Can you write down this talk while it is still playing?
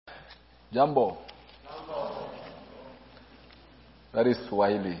Jambo. That is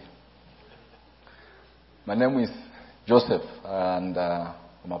Swahili. My name is Joseph, and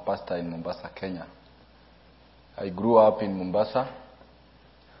I'm a pastor in Mombasa, Kenya. I grew up in Mombasa,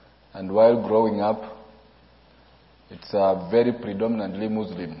 and while growing up, it's very predominantly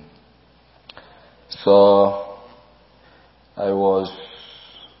Muslim. So I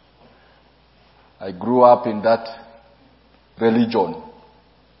grew up in that religion.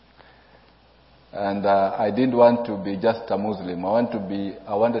 And I didn't want to be just a Muslim. I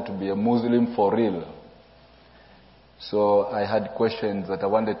wanted to be a Muslim for real. So I had questions that I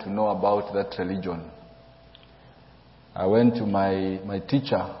wanted to know about that religion. I went to my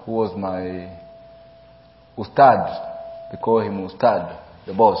teacher, who was my Ustad. They call him Ustad,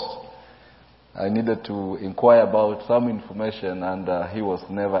 the boss. I needed to inquire about some information, and he was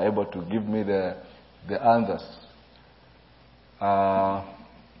never able to give me the answers.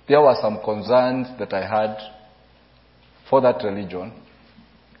 There were some concerns that I had for that religion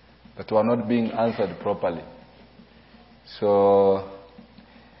that were not being answered properly. So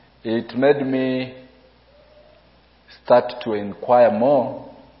it made me start to inquire more,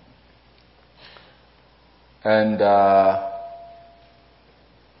 and I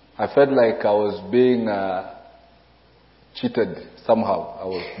felt like I was being cheated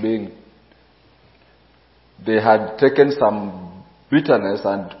somehow. They had taken some bitterness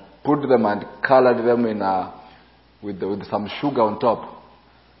and put them and colored them in with some sugar on top,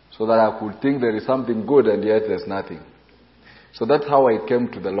 so that I could think there is something good, and yet there's nothing. So that's how I came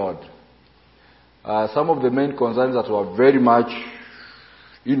to the Lord. Some of the main concerns that were very much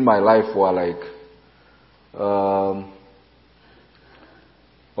in my life were like,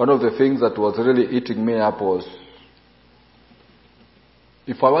 one of the things that was really eating me up was,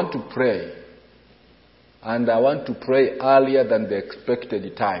 if I want to pray, and I want to pray earlier than the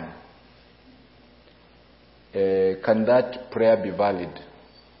expected time, can that prayer be valid?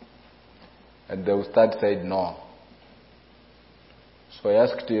 And the Ustad said no. So I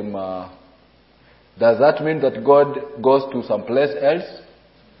asked him, does that mean that God goes to some place else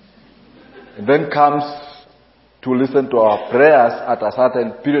and then comes to listen to our prayers at a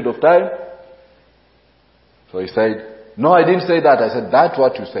certain period of time? So he said, no, I didn't say that. I said, that's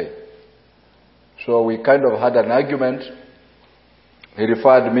what you say. So we kind of had an argument. He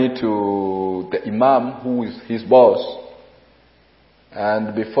referred me to the Imam, who is his boss.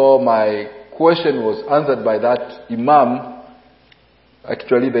 And before my question was answered by that Imam,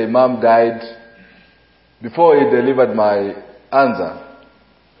 actually the Imam died before he delivered my answer.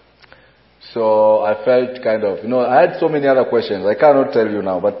 So I felt kind of, I had so many other questions. I cannot tell you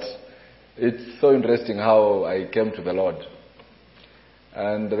now, but it's so interesting how I came to the Lord.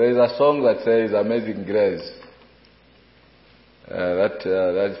 And there is a song that says Amazing Grace.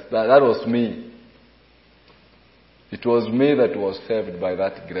 That was me. It was me that was saved by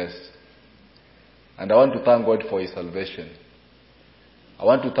that grace. And I want to thank God for His salvation. I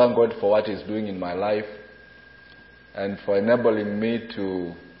want to thank God for what He's doing in my life, and for enabling me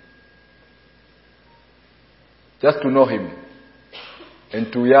to just to know Him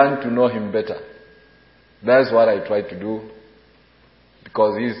and to yearn to know Him better. That's what I try to do,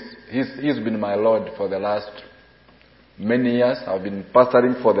 because He's been my Lord for the last many years. I've been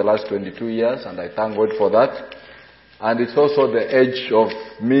pastoring for the last 22 years, and I thank God for that. And it's also the age of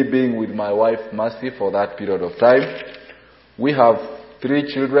me being with my wife, Mercy, for that period of time. We have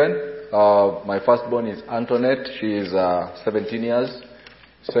 3 children. My firstborn is Antoinette. She is 17 years.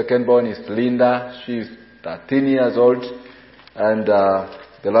 Secondborn is Linda. She is 13 years old. And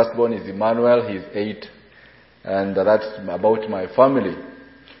the lastborn is Emmanuel. He's 8. And that's about my family.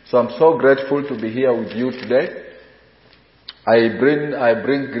 So I'm so grateful to be here with you today. I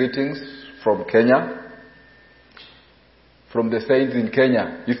bring greetings from Kenya, from the saints in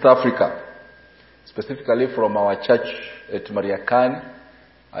Kenya, East Africa, specifically from our church at Mariakan.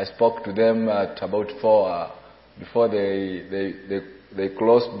 I spoke to them at about 4 before they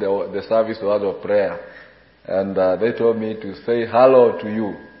closed the service with word of prayer, and they told me to say hello to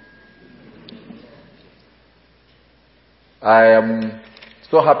you. I am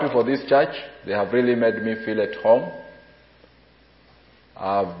so happy for this church. They have really made me feel at home.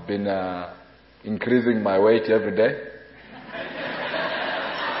 I've been increasing my weight every day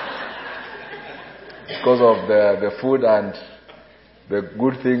because of the food and the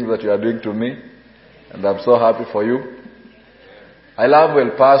good things that you are doing to me, and I'm so happy for you. I love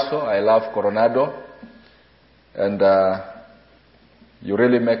El Paso, I love Coronado, and you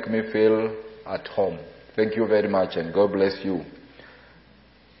really make me feel at home. Thank you very much, and God bless you.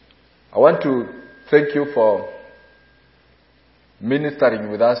 I want to thank you for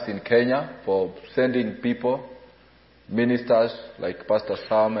ministering with us in Kenya, for sending people, ministers like Pastor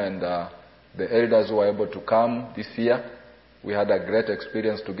Sam and the elders who were able to come this year. We had a great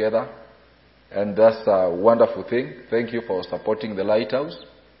experience together, and that's a wonderful thing. Thank you for supporting the Lighthouse,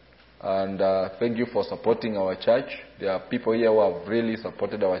 and thank you for supporting our church. There are people here who have really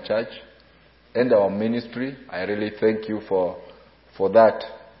supported our church and our ministry. I really thank you for that.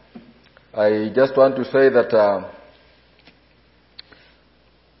 I just want to say that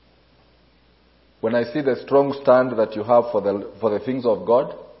when I see the strong stand that you have for the things of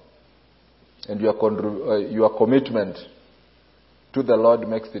God, and your commitment to the Lord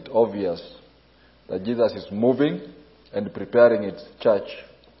makes it obvious that Jesus is moving and preparing its church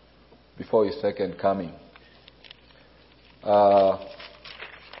before his second coming.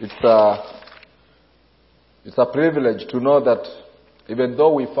 It's a privilege to know that even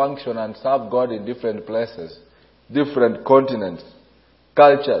though we function and serve God in different places, different continents,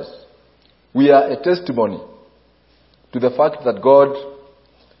 cultures, we are a testimony to the fact that God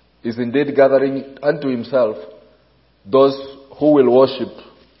is indeed gathering unto himself those who will worship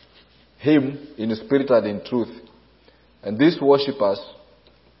him in spirit and in truth. And these worshippers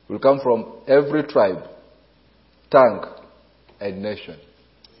will come from every tribe, tongue, and nation.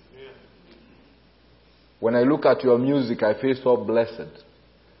 When I look at your music, I feel so blessed.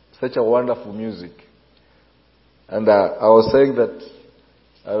 Such a wonderful music. And I was saying that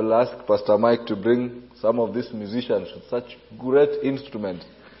I will ask Pastor Mike to bring some of these musicians with such great instruments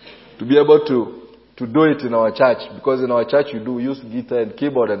to be able to do it in our church. Because in our church we use guitar and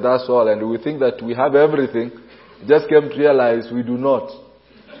keyboard and that's all. And we think that we have everything. Just came to realize we do not.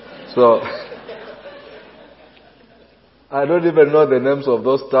 So, I don't even know the names of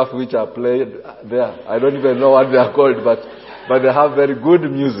those stuff which are played there. I don't even know what they are called, but they have very good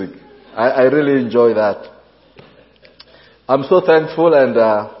music. I really enjoy that. I'm so thankful, and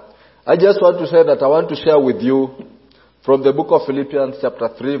I just want to say that I want to share with you from the book of Philippians chapter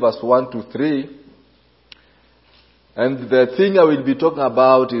 3 verse 1 to 3. And the thing I will be talking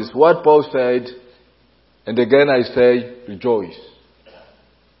about is what Paul said, and again I say, rejoice.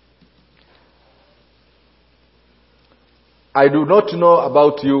 I do not know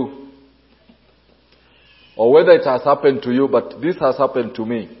about you, or whether it has happened to you, but this has happened to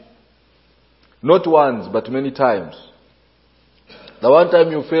me. Not once, but many times. The one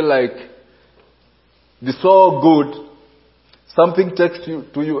time you feel like it's so good, something takes you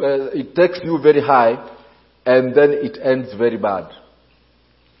to you, it takes you very high, and then it ends very bad.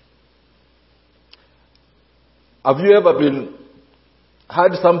 Have you ever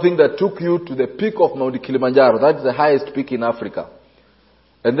had something that took you to the peak of Mount Kilimanjaro? That's the highest peak in Africa.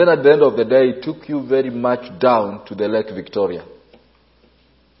 And then at the end of the day, it took you very much down to the Lake Victoria.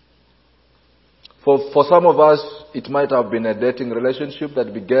 For some of us, it might have been a dating relationship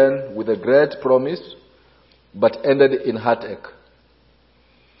that began with a great promise, but ended in heartache.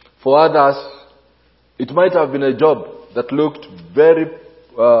 For others, it might have been a job that looked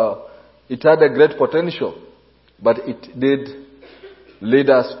it had a great potential, but it did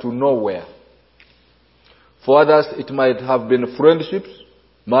lead us to nowhere. For others, it might have been friendships,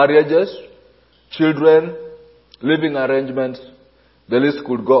 marriages, children, living arrangements. The list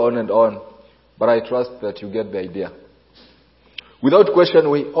could go on and on. But I trust that you get the idea. Without question,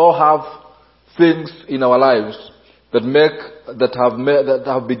 we all have things in our lives that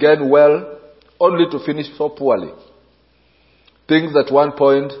have begun well, only to finish so poorly. Things that one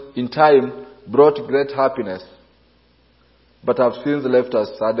point in time brought great happiness, but have since left us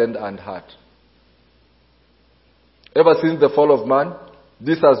saddened and hurt. Ever since the fall of man,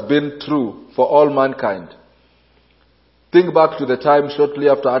 this has been true for all mankind. Think back to the time shortly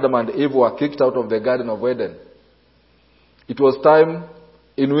after Adam and Eve were kicked out of the Garden of Eden. It was time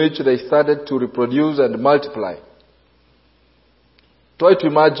in which they started to reproduce and multiply. Try to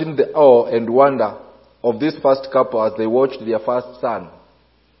imagine the awe and wonder of this first couple as they watched their first son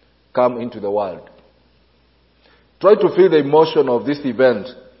come into the world. Try to feel the emotion of this event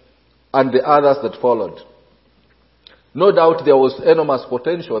and the others that followed. No doubt there was enormous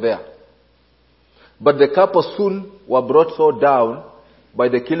potential there. But the couple soon were brought so down by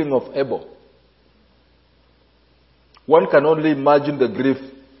the killing of Abel. One can only imagine the grief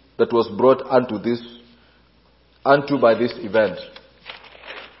that was brought unto by this event.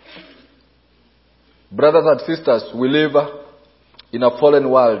 Brothers and sisters, we live in a fallen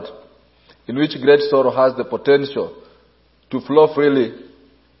world in which great sorrow has the potential to flow freely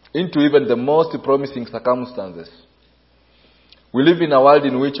into even the most promising circumstances. We live in a world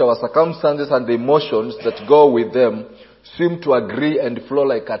in which our circumstances and the emotions that go with them seem to agree and flow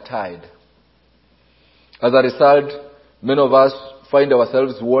like a tide. As a result, many of us find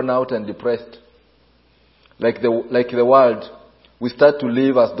ourselves worn out and depressed. Like the world, we start to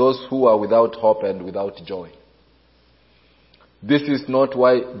live as those who are without hope and without joy. This is not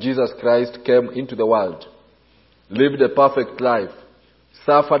why Jesus Christ came into the world, lived a perfect life,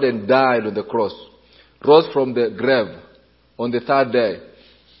 suffered and died on the cross, rose from the grave on the third day,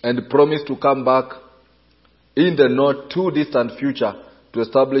 and promised to come back in the not too distant future to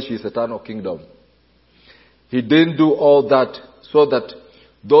establish his eternal kingdom. He didn't do all that so that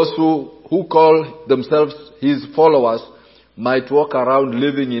those who call themselves his followers might walk around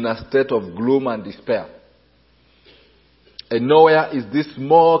living in a state of gloom and despair. And nowhere is this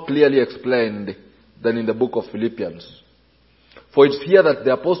more clearly explained than in the book of Philippians. For it's here that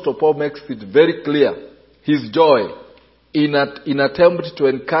the Apostle Paul makes it very clear his joy in attempt to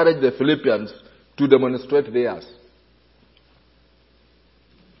encourage the Philippians to demonstrate theirs.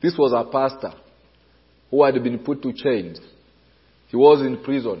 This was a pastor who had been put to chains. He was in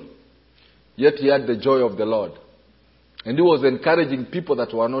prison, yet he had the joy of the Lord. And he was encouraging people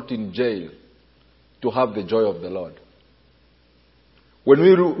that were not in jail to have the joy of the Lord. When we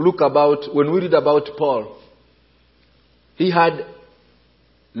read about Paul, he had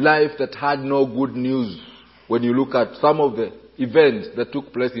life that had no good news when you look at some of the events that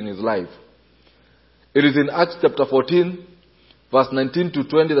took place in his life. It is in Acts chapter 14, verse 19 to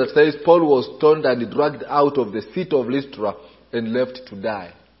 20 that says, Paul was stoned and dragged out of the city of Lystra and left to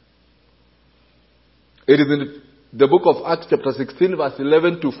die. It is in the book of Acts chapter 16, verse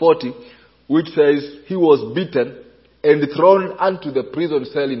 11 to 40, which says he was beaten and thrown unto the prison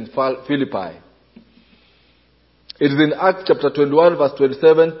cell in Philippi. It is in Acts chapter 21, verse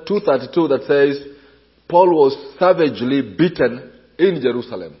 27 to 32 that says Paul was savagely beaten in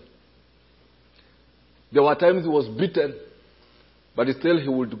Jerusalem. There were times he was beaten, but still he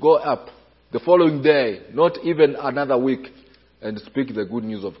would go up the following day, not even another week, and speak the good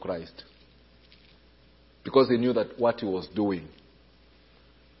news of Christ. Because he knew that what he was doing.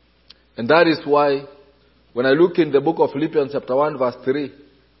 And that is why, when I look in the book of Philippians chapter 1 verse 3,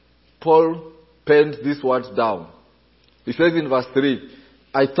 Paul penned these words down. He says in verse 3,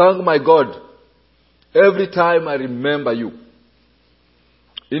 I thank my God every time I remember you.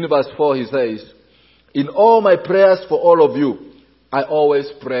 In verse 4 he says, in all my prayers for all of you, I always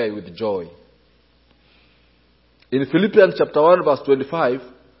pray with joy. In Philippians chapter 1 verse 25,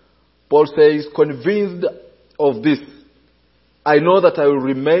 Paul says, convinced of this, I know that I will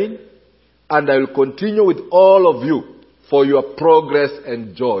remain and I will continue with all of you for your progress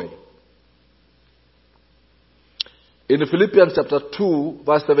and joy. In Philippians chapter 2,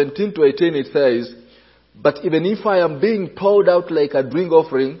 verse 17 to 18, it says, but even if I am being poured out like a drink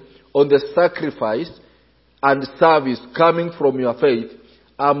offering on the sacrifice and service coming from your faith,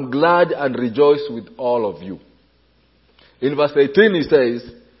 I am glad and rejoice with all of you. In verse 18, he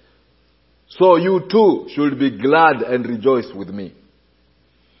says, so you too should be glad and rejoice with me.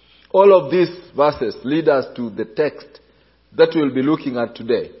 All of these verses lead us to the text that we'll be looking at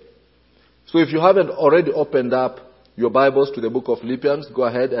today. So if you haven't already opened up your Bibles to the book of Philippians, go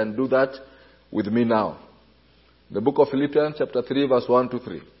ahead and do that with me now. The book of Philippians chapter 3 verse 1 to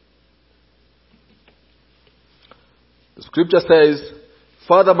 3. The scripture says,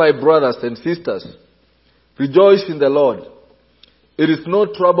 Father, my brothers and sisters, rejoice in the Lord. It is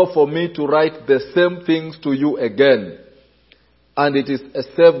no trouble for me to write the same things to you again, and it is a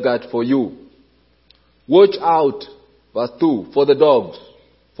safeguard for you. Watch out, verse 2, for the dogs,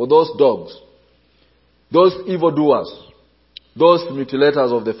 for those dogs, those evildoers, those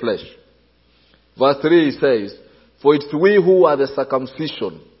mutilators of the flesh. Verse 3 says, for it's we who are the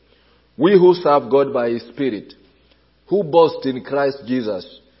circumcision, we who serve God by His Spirit, who boast in Christ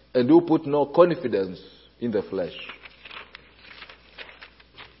Jesus, and who put no confidence in the flesh.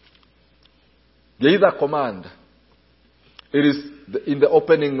 There is a command. It is in the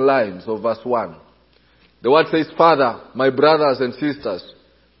opening lines of verse 1. The word says, Father, my brothers and sisters,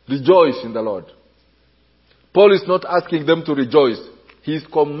 rejoice in the Lord. Paul is not asking them to rejoice. He is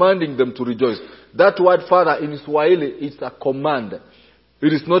commanding them to rejoice. That word Father in Swahili is a command.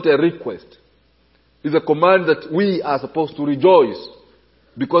 It is not a request. It's a command that we are supposed to rejoice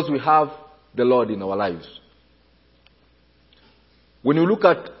because we have the Lord in our lives. When you look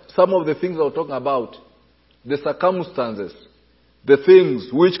at some of the things I was talking about, the circumstances, the things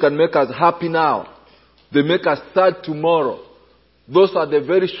which can make us happy now, they make us sad tomorrow. Those are the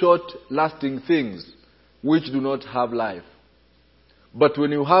very short-lasting things which do not have life. But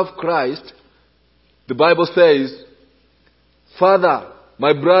when you have Christ, the Bible says, Father,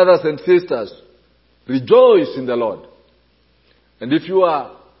 my brothers and sisters, rejoice in the Lord. And if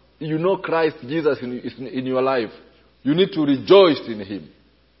you know Christ Jesus in your life, You need to rejoice in Him.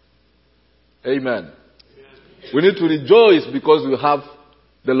 Amen. We need to rejoice because we have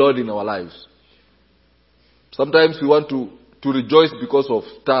the Lord in our lives. Sometimes we want to rejoice because of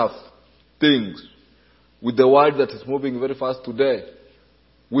stuff, things. With the world that is moving very fast today,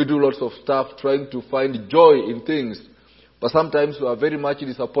 we do lots of stuff trying to find joy in things. But sometimes we are very much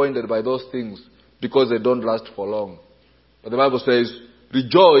disappointed by those things because they don't last for long. But the Bible says,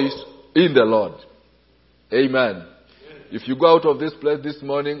 rejoice in the Lord. Amen. If you go out of this place this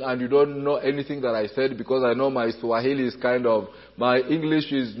morning and you don't know anything that I said, because I know my Swahili is my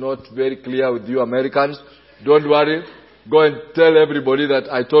English is not very clear with you Americans, don't worry. Go and tell everybody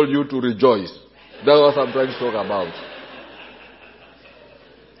that I told you to rejoice. That's what I'm trying to talk about.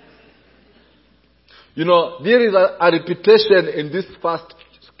 You know, there is a repetition in this first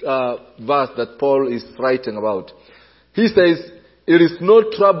verse that Paul is writing about. He says, it is no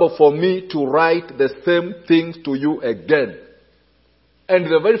trouble for me to write the same things to you again. And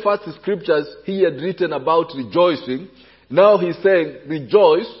the very first scriptures he had written about rejoicing. Now he's saying,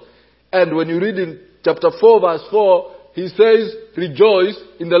 rejoice. And when you read in chapter 4 verse 4, he says, rejoice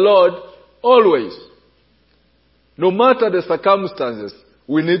in the Lord always. No matter the circumstances,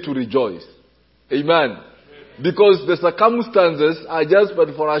 we need to rejoice. Amen. Because the circumstances are just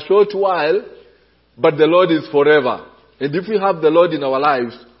but for a short while, but the Lord is forever. And if we have the Lord in our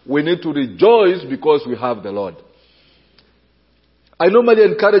lives, we need to rejoice because we have the Lord. I normally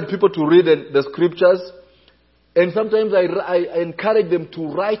encourage people to read the scriptures, and sometimes I encourage them to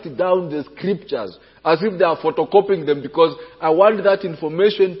write down the scriptures as if they are photocopying them, because I want that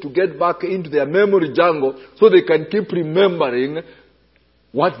information to get back into their memory jungle so they can keep remembering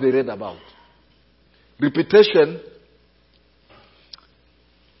what they read about. Repetition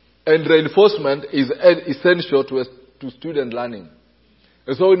and reinforcement is essential to student learning.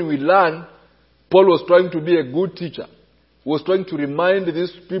 And so when we learn, Paul was trying to be a good teacher. He was trying to remind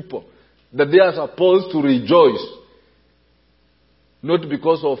these people that they are supposed to rejoice, not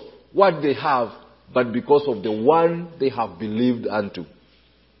because of what they have, but because of the one they have believed unto.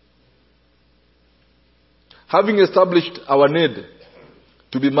 Having established our need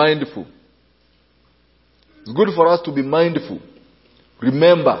to be mindful, it's good for us to be mindful.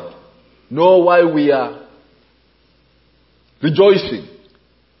 Remember, know why we are rejoicing.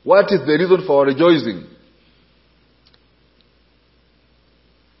 What is the reason for our rejoicing?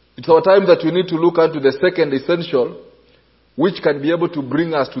 It's our time that we need to look into the second essential, which can be able to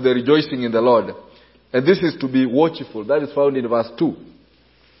bring us to the rejoicing in the Lord. And this is to be watchful. That is found in verse 2.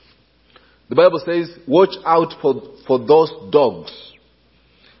 The Bible says, watch out for those dogs,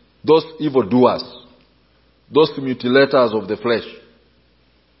 those evildoers, those mutilators of the flesh.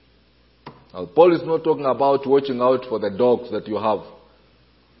 Now, Paul is not talking about watching out for the dogs that you have.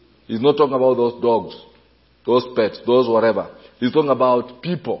 He's not talking about those dogs, those pets, those whatever. He's talking about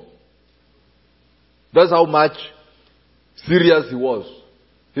people. That's how much serious he was.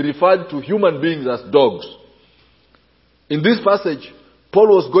 He referred to human beings as dogs. In this passage, Paul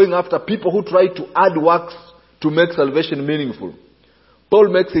was going after people who try to add works to make salvation meaningful. Paul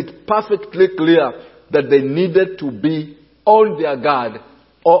makes it perfectly clear that they needed to be on their guard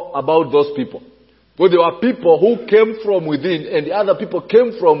about those people. For there were people who came from within and the other people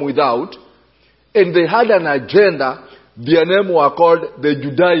came from without, and they had an agenda. Their name were called the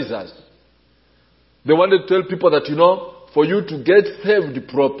Judaizers. They wanted to tell people that, for you to get saved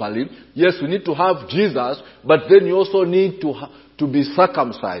properly, yes, you need to have Jesus, but then you also need to be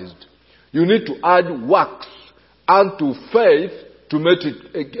circumcised. You need to add works unto faith to make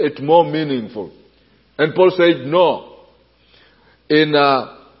it more meaningful. And Paul said, no. In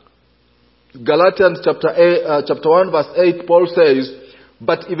Galatians chapter 1 verse 8, Paul says,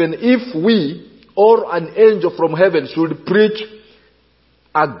 but even if we or an angel from heaven should preach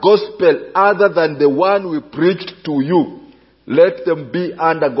a gospel other than the one we preached to you, let them be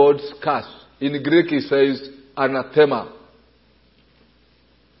under God's curse. In Greek he says, anathema.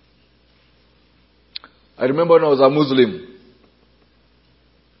 I remember when I was a Muslim,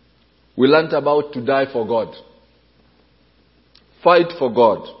 we learned about to die for God. Fight for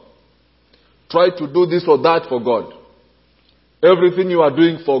God. Try to do this or that for God. Everything you are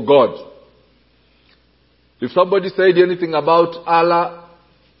doing for God. If somebody said anything about Allah,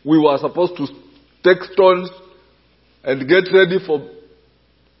 we were supposed to take stones and get ready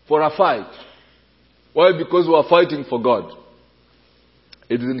for a fight. Why? Because we are fighting for God.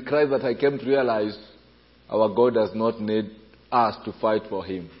 It is in Christ that I came to realize our God does not need us to fight for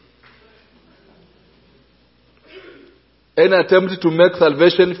Him. Any attempt to make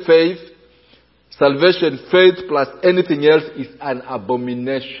salvation faith plus anything else is an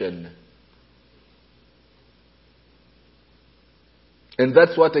abomination. And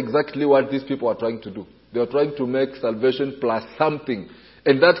that's exactly what these people are trying to do. They are trying to make salvation plus something.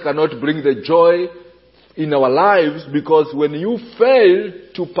 And that cannot bring the joy in our lives, because when you fail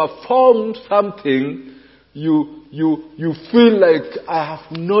to perform something, you feel like, I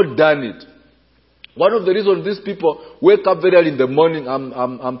have not done it. One of the reasons these people wake up very early in the morning,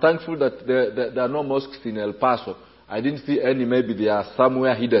 I'm thankful that there are no mosques in El Paso. I didn't see any. Maybe they are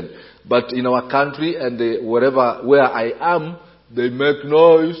somewhere hidden. But in our country and where I am, they make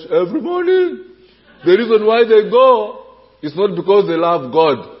noise every morning. The reason why they go is not because they love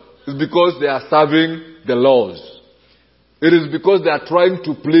God. It's because they are serving the laws. It is because they are trying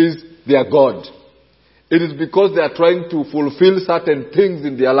to please their God. It is because they are trying to fulfill certain things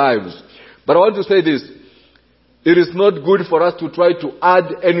in their lives. But I want to say this. It is not good for us to try to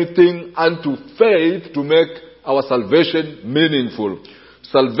add anything unto faith to make our salvation meaningful.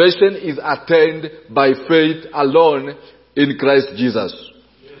 Salvation is attained by faith alone in Christ Jesus.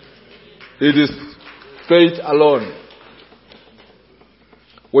 It is faith alone.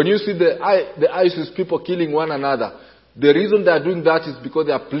 When you see the ISIS people killing one another, the reason they are doing that is because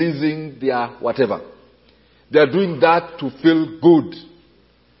they are pleasing their whatever. They are doing that to feel good.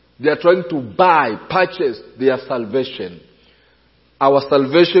 They are trying to purchase their salvation. Our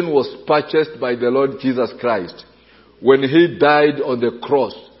salvation was purchased by the Lord Jesus Christ. When He died on the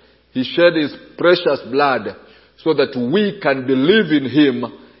cross, He shed His precious blood so that we can believe in Him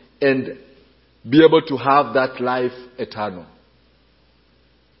and be able to have that life eternal.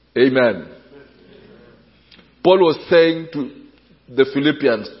 Amen. Paul was saying to the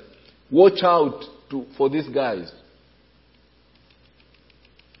Philippians, watch out for these guys.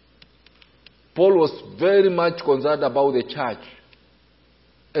 Paul was very much concerned about the church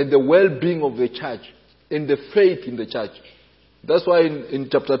and the well-being of the church and the faith in the church. That's why in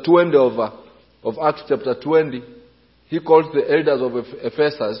chapter 20 of Acts chapter 20, he calls the elders of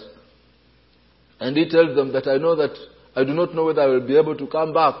Ephesus and he tells them that I do not know whether I will be able to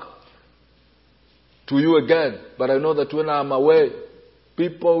come back to you again, but I know that when I am away,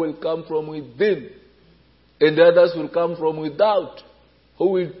 people will come from within and the others will come from without, who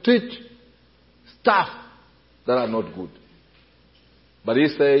will teach stuff that are not good. But he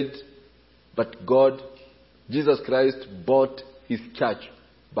said, but God, Jesus Christ, bought His church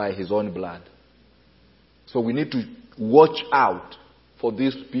by His own blood. So we need to watch out for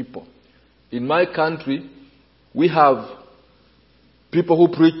these people. In my country, we have people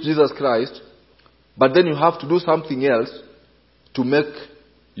who preach Jesus Christ, but then you have to do something else to make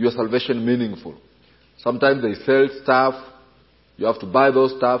your salvation meaningful. Sometimes they sell stuff. You have to buy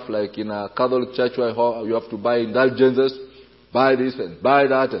those stuff, like in a Catholic church where you have to buy indulgences, buy this and buy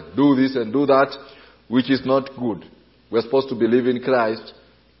that and do this and do that, which is not good. We're supposed to believe in Christ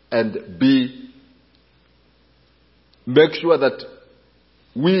and make sure that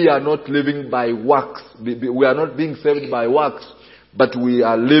we are not living by works. We are not being saved by works, but we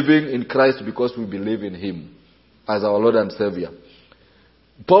are living in Christ because we believe in Him as our Lord and Savior.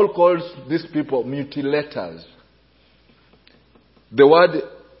 Paul calls these people mutilators. The word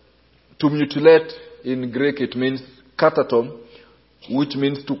to mutilate in Greek, it means katatom, which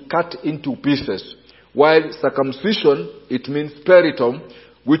means to cut into pieces. While circumcision, it means peritom,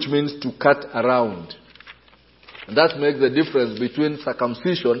 which means to cut around. And that makes the difference between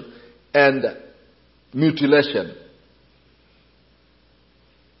circumcision and mutilation.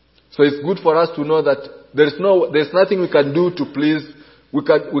 So it's good for us to know that there's nothing we can do to please. We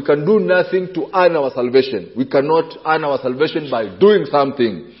can do nothing to earn our salvation. We cannot earn our salvation by doing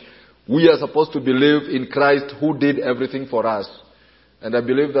something. We are supposed to believe in Christ who did everything for us. And I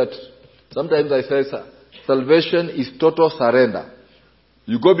believe that sometimes I say salvation is total surrender.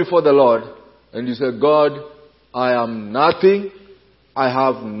 You go before the Lord and you say, God, I am nothing. I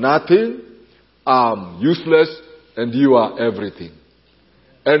have nothing. I'm useless and you are everything.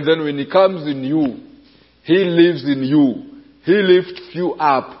 And then when He comes in you, He lives in you. He lifts you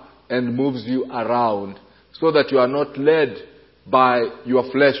up and moves you around so that you are not led by your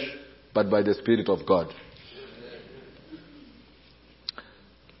flesh, but by the Spirit of God.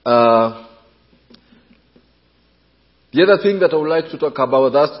 The other thing that I would like to talk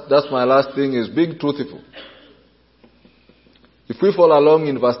about, that's my last thing, is being truthful. If we follow along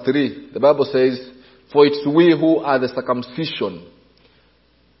in verse 3, the Bible says, for it's we who are the circumcision,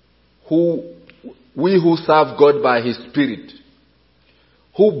 we who serve God by His Spirit,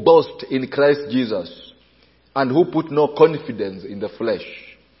 who boast in Christ Jesus, and who put no confidence in the flesh.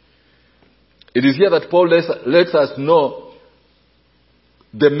 It is here that Paul lets us know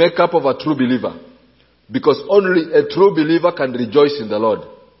the makeup of a true believer, because only a true believer can rejoice in the Lord.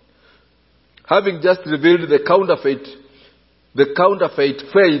 Having just revealed the counterfeit the counterfeit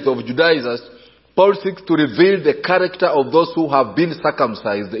faith of Judaizers, Paul seeks to reveal the character of those who have been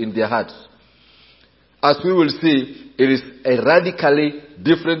circumcised in their hearts. As we will see, it is a radically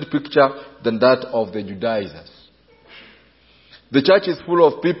different picture than that of the Judaizers. The church is full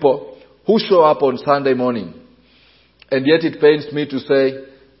of people who show up on Sunday morning. And yet it pains me to say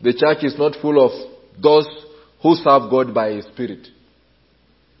the church is not full of those who serve God by His Spirit.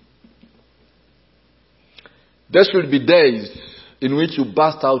 There should be days in which you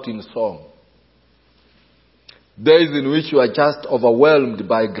burst out in song. Days in which you are just overwhelmed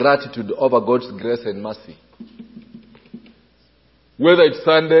by gratitude over God's grace and mercy. Whether it's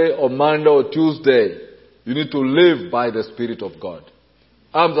Sunday or Monday or Tuesday, you need to live by the Spirit of God.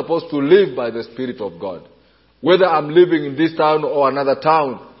 I'm supposed to live by the Spirit of God. Whether I'm living in this town or another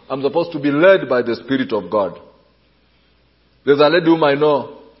town, I'm supposed to be led by the Spirit of God. There's a lady whom I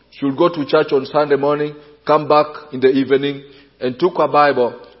know. She would go to church on Sunday morning, come back in the evening, and took her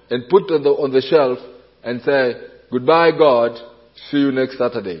Bible and put it on the shelf and say, "Goodbye, God. See you next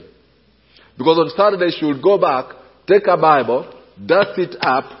Saturday." Because on Saturday she would go back, take her Bible, dust it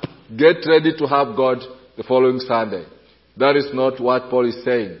up, get ready to have God the following Sunday. That is not what Paul is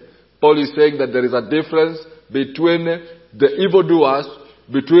saying. Paul is saying that there is a difference between the evildoers,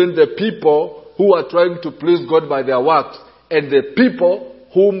 between the people who are trying to please God by their works, and the people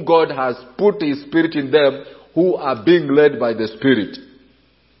whom God has put His Spirit in them, who are being led by the Spirit.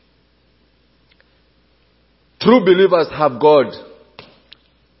 True believers have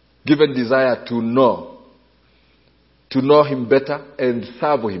God-given desire to know Him better and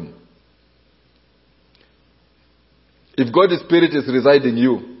serve Him. If God's Spirit is residing in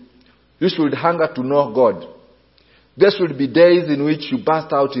you, you should hunger to know God. There should be days in which you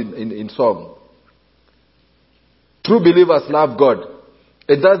burst out in song. True believers love God,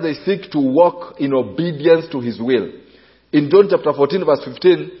 and thus they seek to walk in obedience to His will. In John chapter 14 verse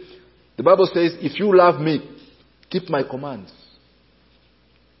 15, the Bible says, "If you love me, keep my commands."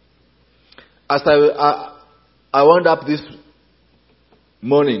 As I wound up this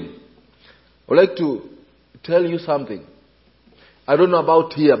morning, I would like to tell you something. I don't know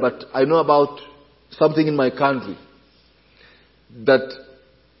about here, but I know about something in my country that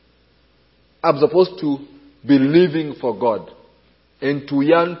I'm supposed to be living for God and to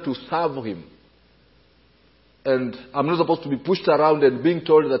yearn to serve Him. And I'm not supposed to be pushed around and being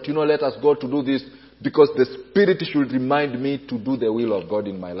told that, let us go to do this, because the Spirit should remind me to do the will of God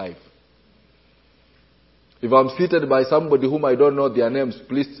in my life. If I'm seated by somebody whom I don't know their names,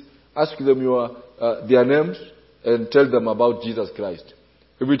 please ask them their names and tell them about Jesus Christ.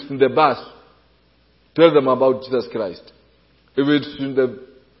 If it's in the bus, tell them about Jesus Christ. If it's in the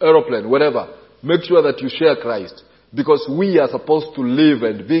aeroplane, whatever, make sure that you share Christ. Because we are supposed to live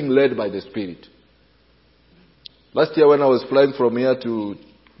and being led by the Spirit. Last year when I was flying from here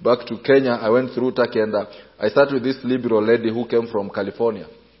back to Kenya, I went through Turkey, and I sat with this liberal lady who came from California.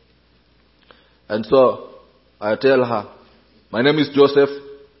 And so I tell her, "My name is Joseph.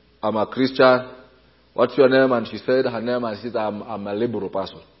 I'm a Christian. What's your name?" And she said her name, and she said, I'm a liberal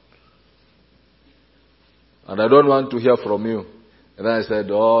person. And I don't want to hear from you. And then I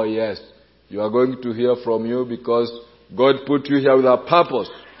said, "Oh yes, you are going to hear from you because God put you here with a purpose.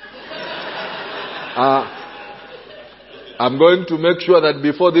 I'm going to make sure that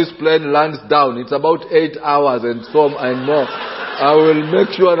before this plane lands down, it's about 8 hours and so and more, I will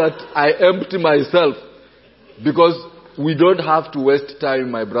make sure that I empty myself, because we don't have to waste time,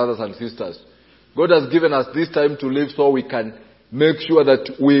 my brothers and sisters. God has given us this time to live so we can make sure that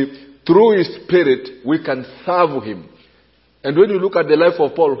through His Spirit, we can serve Him." And when you look at the life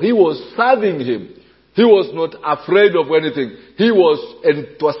of Paul, he was serving Him. He was not afraid of anything. He was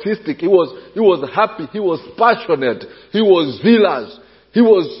enthusiastic. He was happy. He was passionate. He was zealous. He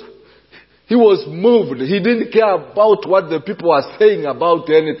was moved. He didn't care about what the people were saying about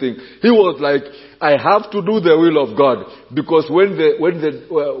anything. He was like, "I have to do the will of God, because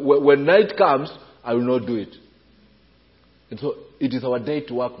when night comes, I will not do it." And so it is our day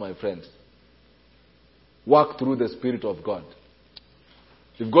to work, my friends. Work through the Spirit of God.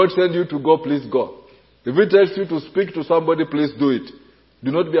 If God sends you to go, please go. If He tells you to speak to somebody, please do it. Do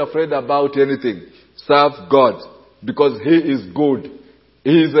not be afraid about anything. Serve God, because He is good.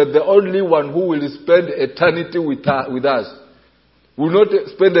 He is the only one who will spend eternity with us. We will not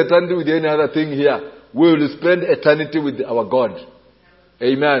spend eternity with any other thing here. We will spend eternity with our God.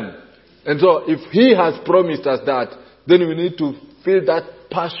 Amen. And so if He has promised us that, then we need to feel that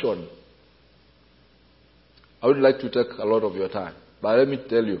passion. I would like to take a lot of your time, but let me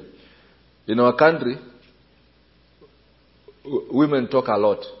tell you, in our country, women talk a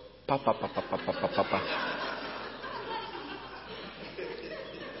lot. Pa, pa, pa, pa, pa, pa, pa, pa, pa.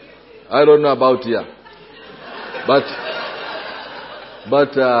 I don't know about here. But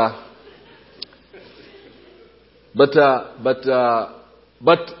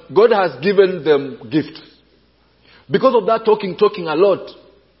God has given them gifts. Because of that talking a lot,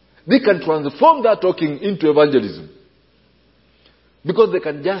 they can transform that talking into evangelism. Because they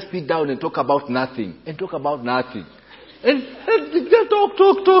can just sit down and talk about nothing. And just talk.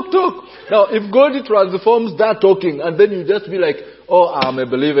 Now, if God transforms that talking, and then you just be like, oh, I'm a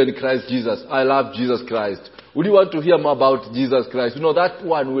believer in Christ Jesus. I love Jesus Christ. Would you want to hear more about Jesus Christ? That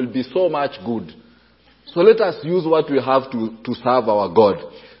one will be so much good. So let us use what we have to serve our God.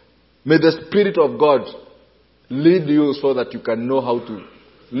 May the Spirit of God lead you so that you can know how to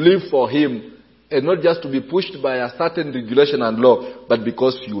live for Him, and not just to be pushed by a certain regulation and law, but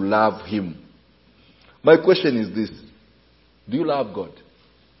because you love Him. My question is this: do you love God?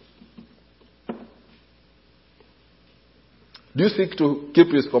 Do you seek to keep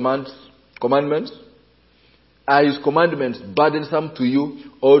His commandments? Are His commandments burdensome to you,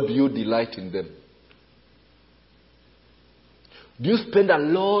 or do you delight in them? Do you spend a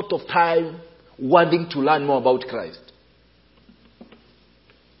lot of time wanting to learn more about Christ?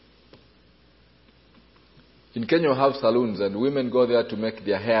 In Kenya, you have salons, and women go there to make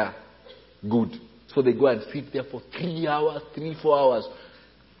their hair good. So they go and sit there for 3 hours, 4 hours,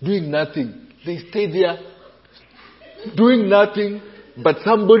 doing nothing. They stay there doing nothing, but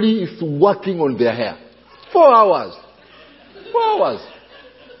somebody is working on their hair. 4 hours. 4 hours.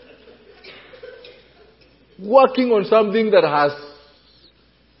 Working on something that has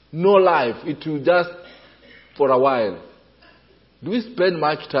no life. It will just for a while. Do we spend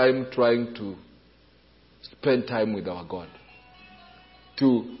much time trying to spend time with our God?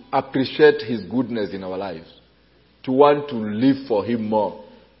 To appreciate His goodness in our lives? To want to live for Him more?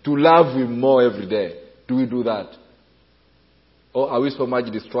 To love Him more every day? Do we do that? Or are we so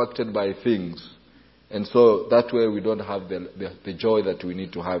much distracted by things, and so that way we don't have the joy that we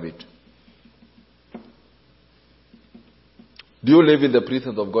need to have it? Do you live in the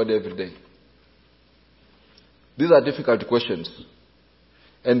presence of God every day? These are difficult questions.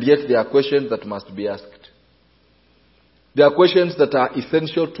 And yet they are questions that must be asked. They are questions that are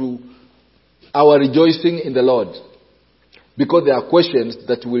essential to our rejoicing in the Lord. Because they are questions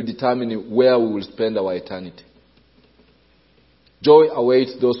that will determine where we will spend our eternity. Joy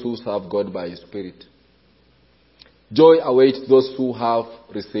awaits those who serve God by His Spirit. Joy awaits those who have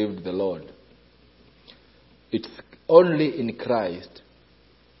received the Lord. It's only in Christ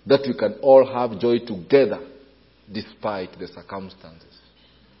that we can all have joy together despite the circumstances.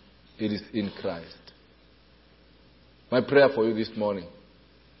 It is in Christ. My prayer for you this morning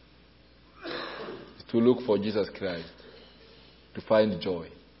is to look for Jesus Christ, to find joy.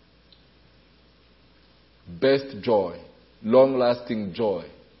 Best joy, long-lasting joy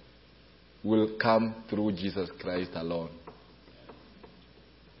will come through Jesus Christ alone.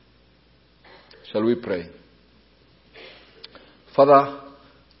 Shall we pray? Father,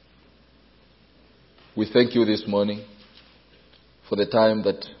 we thank you this morning for the time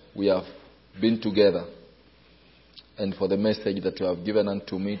that we have been together and for the message that you have given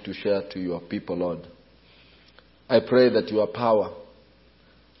unto me to share to your people, Lord. I pray that your power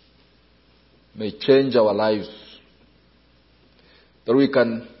may change our lives, that we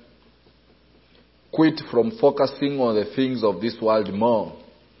can quit from focusing on the things of this world more,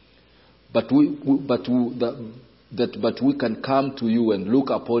 but we can come to you and look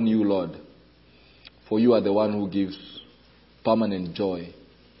upon you, Lord, for you are the one who gives permanent joy.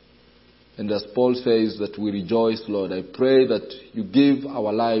 And as Paul says that we rejoice, Lord, I pray that you give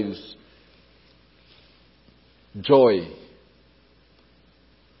our lives joy.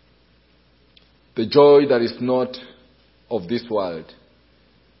 The joy that is not of this world.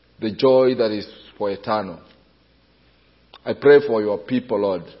 The joy that is for eternal. I pray for your people,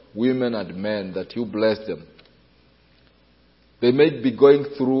 Lord, women and men, that you bless them. They may be going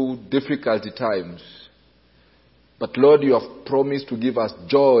through difficult times, but Lord, you have promised to give us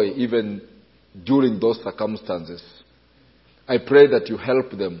joy even during those circumstances. I pray that you help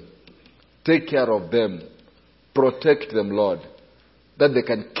them, take care of them, protect them, Lord, that they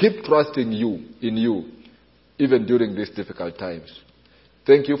can keep trusting you, in you, even during these difficult times.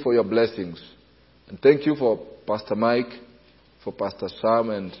 Thank you for your blessings. And thank you for Pastor Mike, for Pastor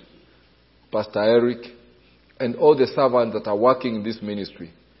Sam and Pastor Eric, and all the servants that are working in this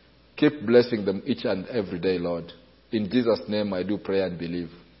ministry. Keep blessing them each and every day, Lord. In Jesus' name I do pray and believe.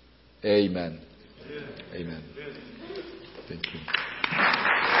 Amen. Amen. Thank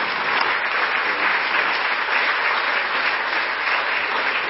you.